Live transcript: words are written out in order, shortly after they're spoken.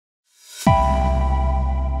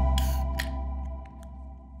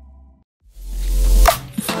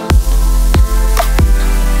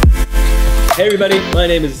Hey everybody, my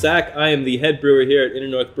name is Zack. I am the head brewer here at Inner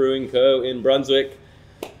North Brewing Co. in Brunswick.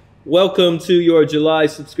 Welcome to your July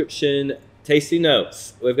subscription tasty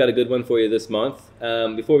notes. We've got a good one for you this month.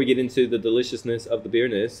 Before we get into the deliciousness of the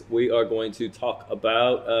beerness, we are going to talk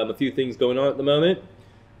about a few things going on at the moment.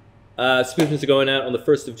 Subscriptions are going out on the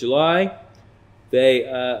 1st of July.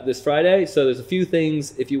 This Friday, so there's a few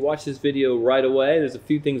things. If you watch this video right away, there's a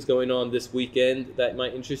few things going on this weekend that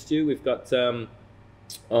might interest you. We've got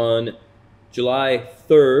on July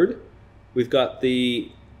 3rd, we've got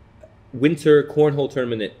the winter cornhole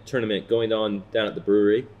tournament going on down at the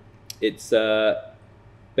brewery. It's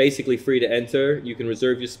basically free to enter. You can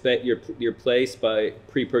reserve your place by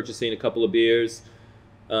pre-purchasing a couple of beers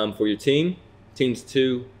for your team. Teams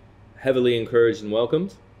 2 heavily encouraged and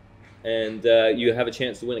welcomed. And you have a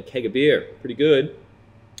chance to win a keg of beer. Pretty good.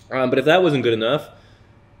 But if that wasn't good enough,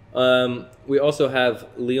 we also have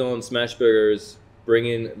Leon Smash Burgers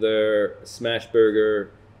bringing their Smash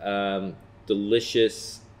Burger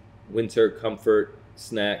delicious winter comfort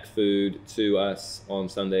snack food to us on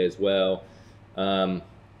Sunday as well. Kind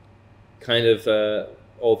of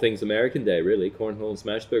all things American Day, really. Cornhole and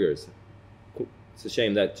Smash Burgers. It's a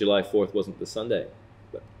shame that July 4th wasn't the Sunday.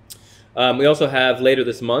 We also have later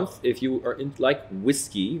this month, if you are like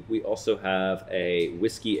whiskey, we also have a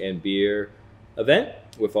whiskey and beer event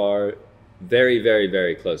with our very, very,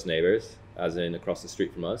 very close neighbors, as in across the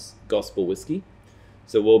street from us, Gospel Whiskey.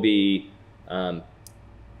 So we'll be,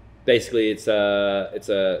 basically it's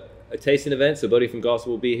a tasting event. So Buddy from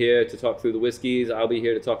Gospel will be here to talk through the whiskeys. I'll be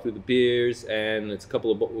here to talk through the beers, and we've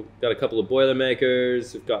got a couple of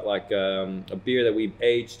Boilermakers. We've got like a beer that we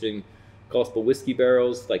aged in Gospel whiskey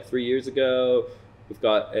barrels like 3 years ago. We've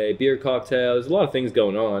got a beer cocktail. There's a lot of things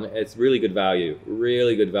going on. It's really good value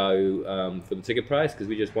for the ticket price, because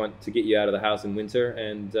we just want to get you out of the house in winter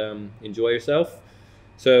and enjoy yourself.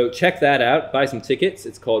 So check that out. Buy some tickets.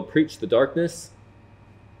 It's called Preach the Darkness.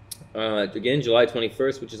 Again, July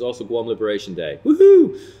 21st, which is also Guam Liberation Day.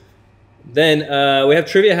 Woohoo! Then we have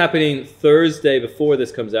trivia happening Thursday before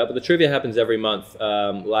this comes out, but the trivia happens every month,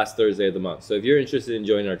 last Thursday of the month. So if you're interested in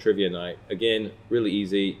joining our trivia night, again, really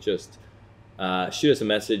easy. Just shoot us a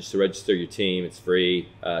message to register your team. It's free.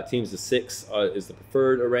 Teams of 6 is the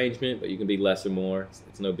preferred arrangement, but you can be less or more.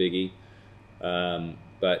 It's no biggie.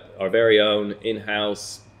 But our very own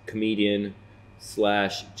in-house comedian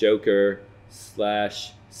 / joker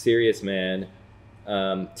 / serious man,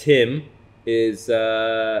 Tim, is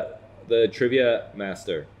the trivia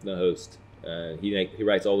master, the host. He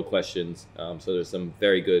writes all the questions. So there's some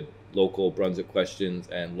very good local Brunswick questions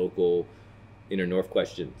and local Inner North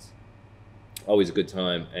questions. Always a good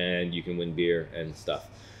time, and you can win beer and stuff.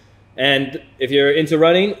 And if you're into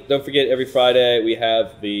running, don't forget every Friday we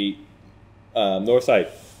have the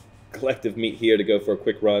Northside Collective meet here to go for a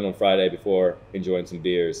quick run on Friday before enjoying some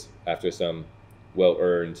beers after some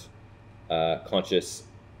well-earned conscious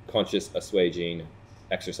assuaging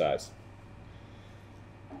exercise.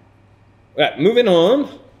 Right, moving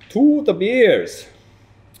on to the beers.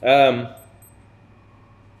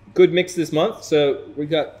 Good mix this month. So we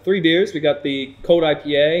got 3 beers. We got the cold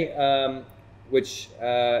IPA, which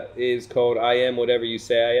is called I Am Whatever You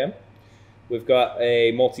Say I Am. We've got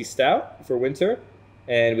a Malty Stout for winter,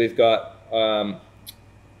 and we've got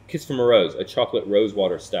Kiss from a Rose, a chocolate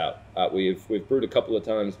rosewater stout. We've brewed a couple of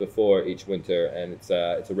times before each winter, and it's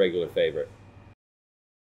a regular favorite.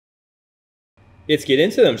 Let's get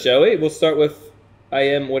into them, shall we? We'll start with I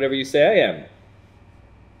Am Whatever You Say I Am.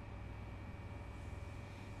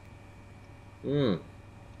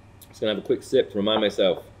 Just gonna have a quick sip to remind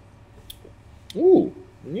myself. Ooh,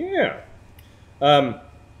 yeah.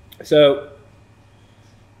 So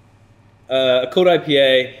a cold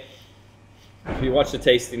IPA. If you watch the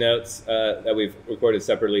tasting notes that we've recorded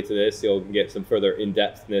separately to this, you'll get some further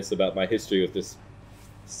in-depthness about my history with this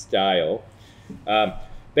style.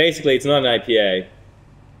 Basically, it's not an IPA.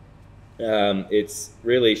 It's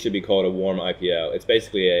really should be called a warm IPO. It's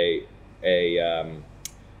basically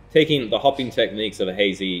taking the hopping techniques of a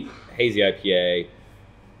hazy IPA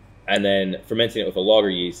and then fermenting it with a lager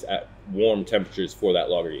yeast at warm temperatures for that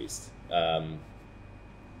lager yeast. I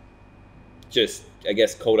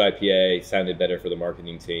guess cold IPA sounded better for the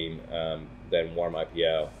marketing team than warm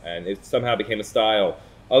IPO, and it somehow became a style.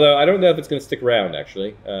 Although I don't know if it's going to stick around,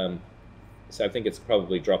 actually. So I think it's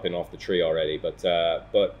probably dropping off the tree already. But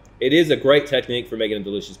it is a great technique for making a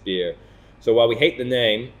delicious beer. So while we hate the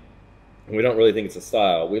name, and we don't really think it's a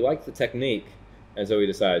style, we like the technique, and so we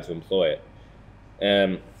decided to employ it.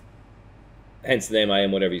 Hence the name I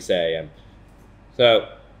Am Whatever You Say I Am. So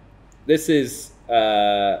this is,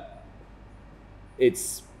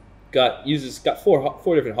 it's got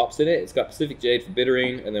four different hops in it. It's got Pacific Jade for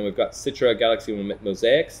bittering, and then we've got Citra, Galaxy, and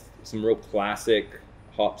Mosaics. Some real classic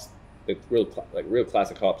hops, real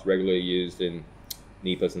classic hops regularly used in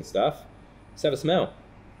NEPAs and stuff. Let's have a smell.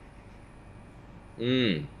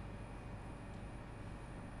 I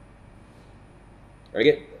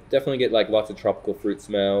definitely get like lots of tropical fruit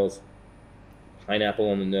smells, pineapple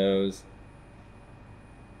on the nose.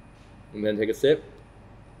 I'm gonna take a sip.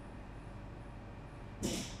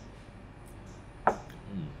 It's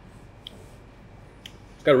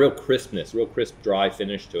got a real crispness, real crisp, dry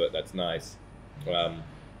finish to it. That's nice.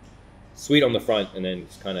 Sweet on the front, and then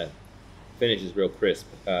just kind of finishes real crisp,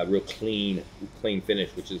 real clean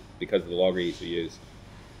finish, which is because of the lager yeast we use.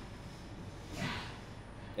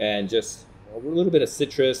 And just a little bit of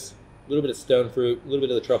citrus, a little bit of stone fruit, a little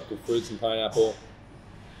bit of the tropical fruits and pineapple.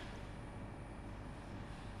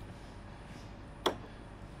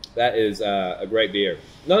 That is a great beer.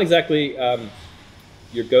 Not exactly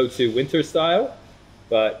your go-to winter style,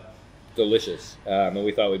 but delicious. And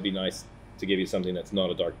we thought it would be nice to give you something that's not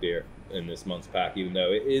a dark beer in this month's pack, even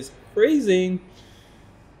though it is freezing.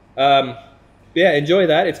 Yeah, enjoy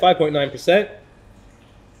that. It's 5.9%.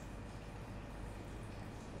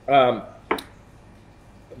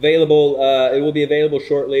 Available. It will be available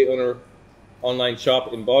shortly on our online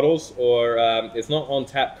shop in bottles, or it's not on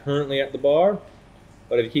tap currently at the bar.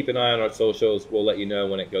 But if you keep an eye on our socials, we'll let you know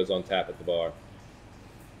when it goes on tap at the bar.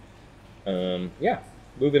 Yeah,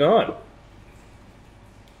 moving on.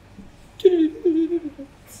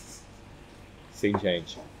 Scene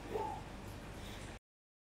change.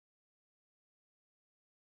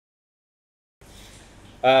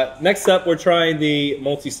 Next up, we're trying the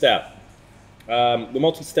Malty Stout. The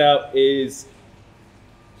Malty Stout is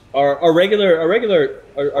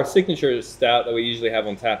our signature stout that we usually have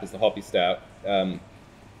on tap is the Hoppy Stout.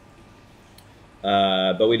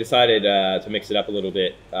 But we decided to mix it up a little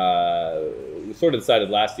bit. We sort of decided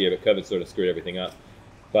last year, but COVID sort of screwed everything up.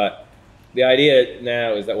 But the idea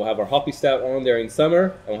now is that we'll have our Hoppy Stout on during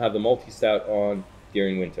summer, and we'll have the Malty Stout on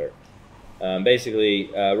during winter. Basically,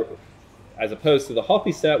 as opposed to the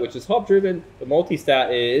Hoppy Stout, which is hop-driven, the Malty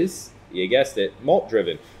Stout is, you guessed it,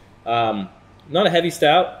 malt-driven. Not a heavy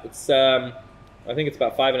stout. It's I think it's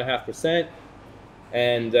about 5.5%.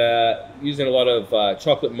 And using a lot of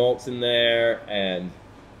chocolate malts in there, and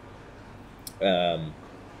a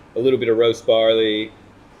little bit of roast barley,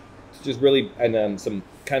 just really, and some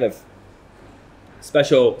kind of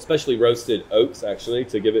specially roasted oats actually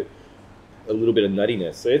to give it a little bit of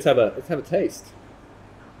nuttiness. So let's have a taste.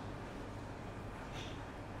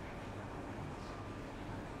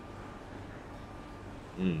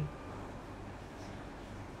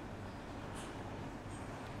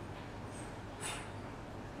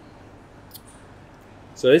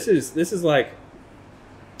 So this is like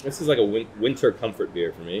a winter comfort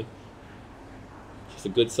beer for me. Just a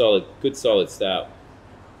good solid stout.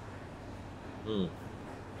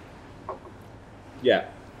 Yeah,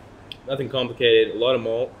 nothing complicated. A lot of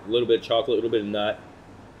malt, a little bit of chocolate, a little bit of nut.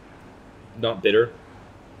 Not bitter,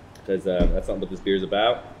 because that's not what this beer is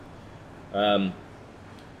about.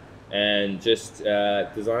 And just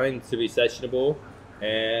designed to be sessionable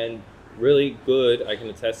and really good. I can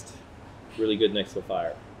attest. Really good next to a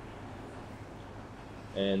fire.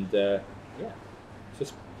 And yeah, it's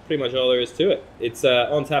just pretty much all there is to it. It's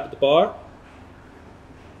on tap at the bar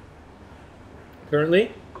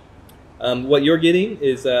currently. What you're getting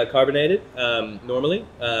is carbonated normally,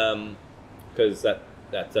 because that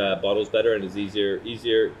bottle's better and is easier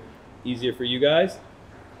for you guys.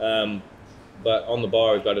 But on the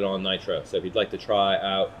bar, we've got it on nitro. So if you'd like to try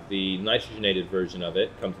out the nitrogenated version of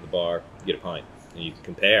it, come to the bar, get a pint, and you can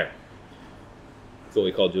compare. It's what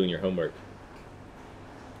we call doing your homework,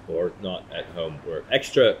 or not at home work,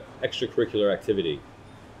 extracurricular activity.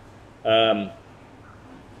 But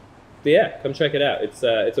yeah, come check it out.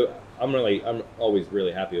 I'm always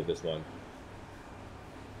really happy with this one.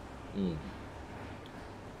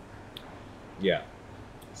 Yeah,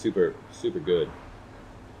 super good,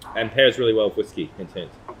 and pairs really well with whiskey. Hint,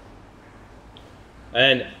 hint.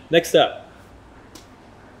 And next up,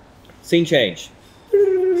 scene change.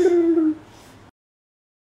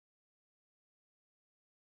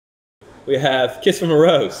 We have Kiss from a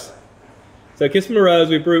Rose. So Kiss from a Rose,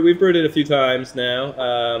 we've brewed it a few times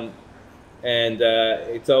now, and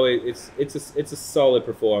it's a solid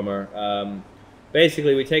performer.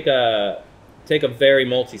 Basically, we take a very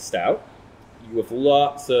malty stout with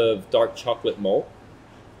lots of dark chocolate malt.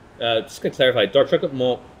 Just gonna clarify, dark chocolate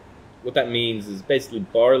malt. What that means is basically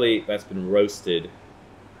barley that's been roasted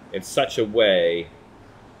in such a way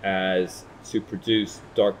as to produce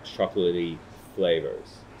dark chocolatey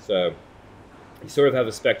flavors. So you sort of have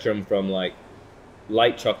a spectrum from like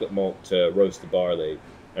light chocolate malt to roasted barley.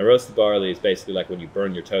 And roasted barley is basically like when you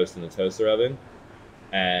burn your toast in the toaster oven,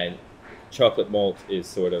 and chocolate malt is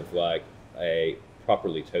sort of like a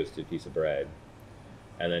properly toasted piece of bread,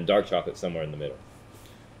 and then dark chocolate somewhere in the middle.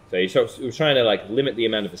 So you're trying to like limit the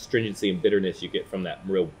amount of astringency and bitterness you get from that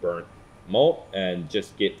real burnt malt, and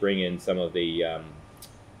just bring in some of the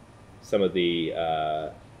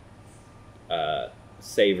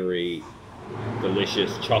savory,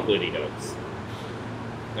 delicious, chocolatey notes.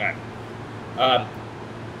 All right.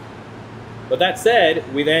 But that said,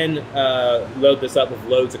 we then load this up with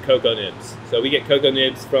loads of cocoa nibs. So we get cocoa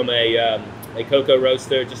nibs from a cocoa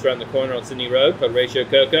roaster just around the corner on Sydney Road called Ratio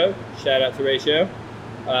Cocoa. Shout out to Ratio.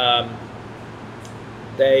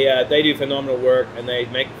 They do phenomenal work, and they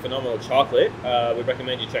make phenomenal chocolate. We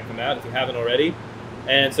recommend you check them out if you haven't already.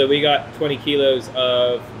 And so we got 20 kilos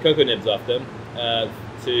of cocoa nibs off them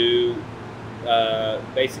to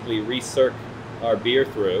basically recirc our beer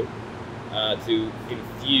through to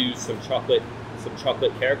infuse some chocolate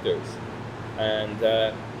characters, and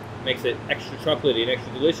makes it extra chocolatey and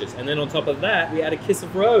extra delicious. And then on top of that, we add a kiss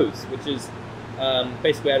of rose, which is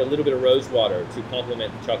basically add a little bit of rose water to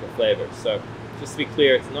complement the chocolate flavors. So just to be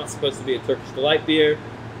clear, it's not supposed to be a Turkish Delight beer.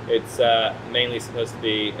 It's mainly supposed to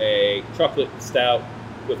be a chocolate stout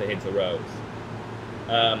with a hint of rose.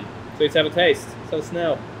 So let's have a taste. Let's have a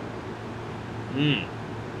smell.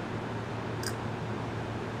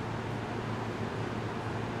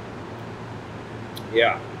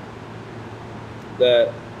 Yeah.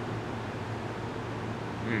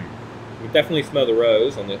 You definitely smell the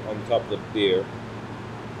rose on the top of the beer,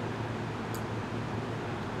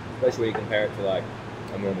 especially when you compare it to like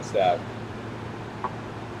a normal stout.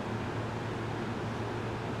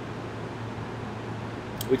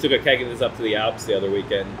 We took a keg of this up to the Alps the other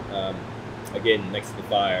weekend, again next to the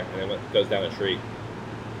fire, and it goes down a tree.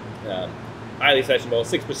 Highly sessionable,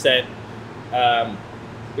 6%.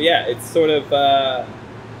 But yeah, it's sort of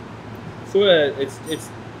it's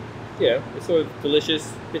sort of delicious,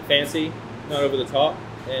 a bit fancy, not over the top,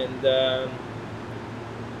 and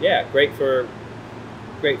yeah, great for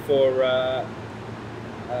wintry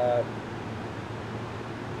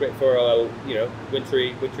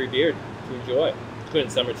beer to enjoy. Good in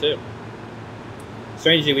summer too.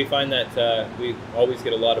 Strangely, we find that we always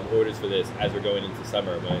get a lot of orders for this as we're going into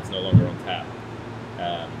summer when it's no longer on tap,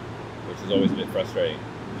 which is always a bit frustrating.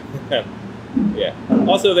 Yeah.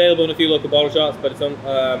 Also available in a few local bottle shops, but it's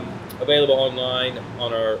available online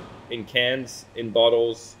in cans, in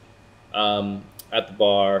bottles, at the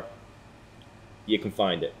bar. You can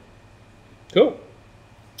find it. Cool.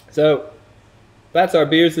 So that's our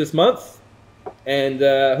beers this month, and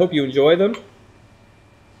hope you enjoy them.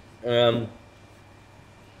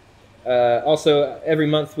 Also, every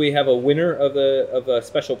month we have a winner of a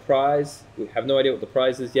special prize. We have no idea what the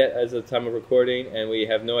prize is yet as of the time of recording, and we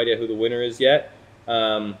have no idea who the winner is yet.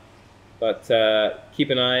 But keep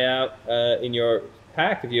an eye out in your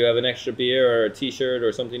pack. If you have an extra beer or a t-shirt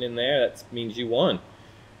or something in there, that means you won.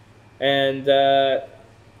 And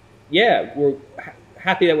yeah, we're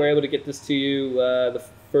happy that we're able to get this to you the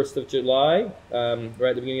 1st of July, right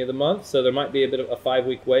at the beginning of the month. So there might be a bit of a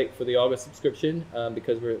 5-week wait for the August subscription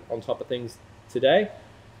because we're on top of things today.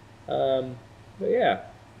 But yeah,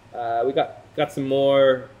 we got some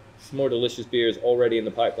more delicious beers already in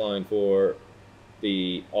the pipeline for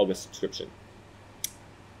the August subscription.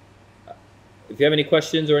 If you have any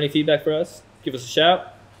questions or any feedback for us, give us a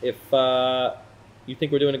shout. If you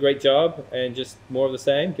think we're doing a great job and just more of the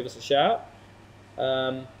same, give us a shout.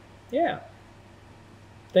 Yeah.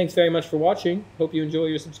 Thanks very much for watching. Hope you enjoy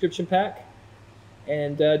your subscription pack.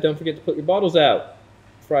 And don't forget to put your bottles out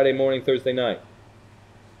Friday morning, Thursday night.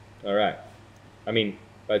 All right. I mean,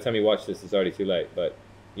 by the time you watch this, it's already too late. But,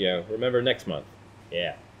 remember next month.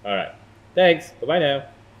 Yeah. All right. Thanks. Bye-bye now.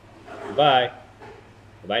 Bye.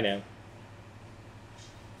 Bye-bye now.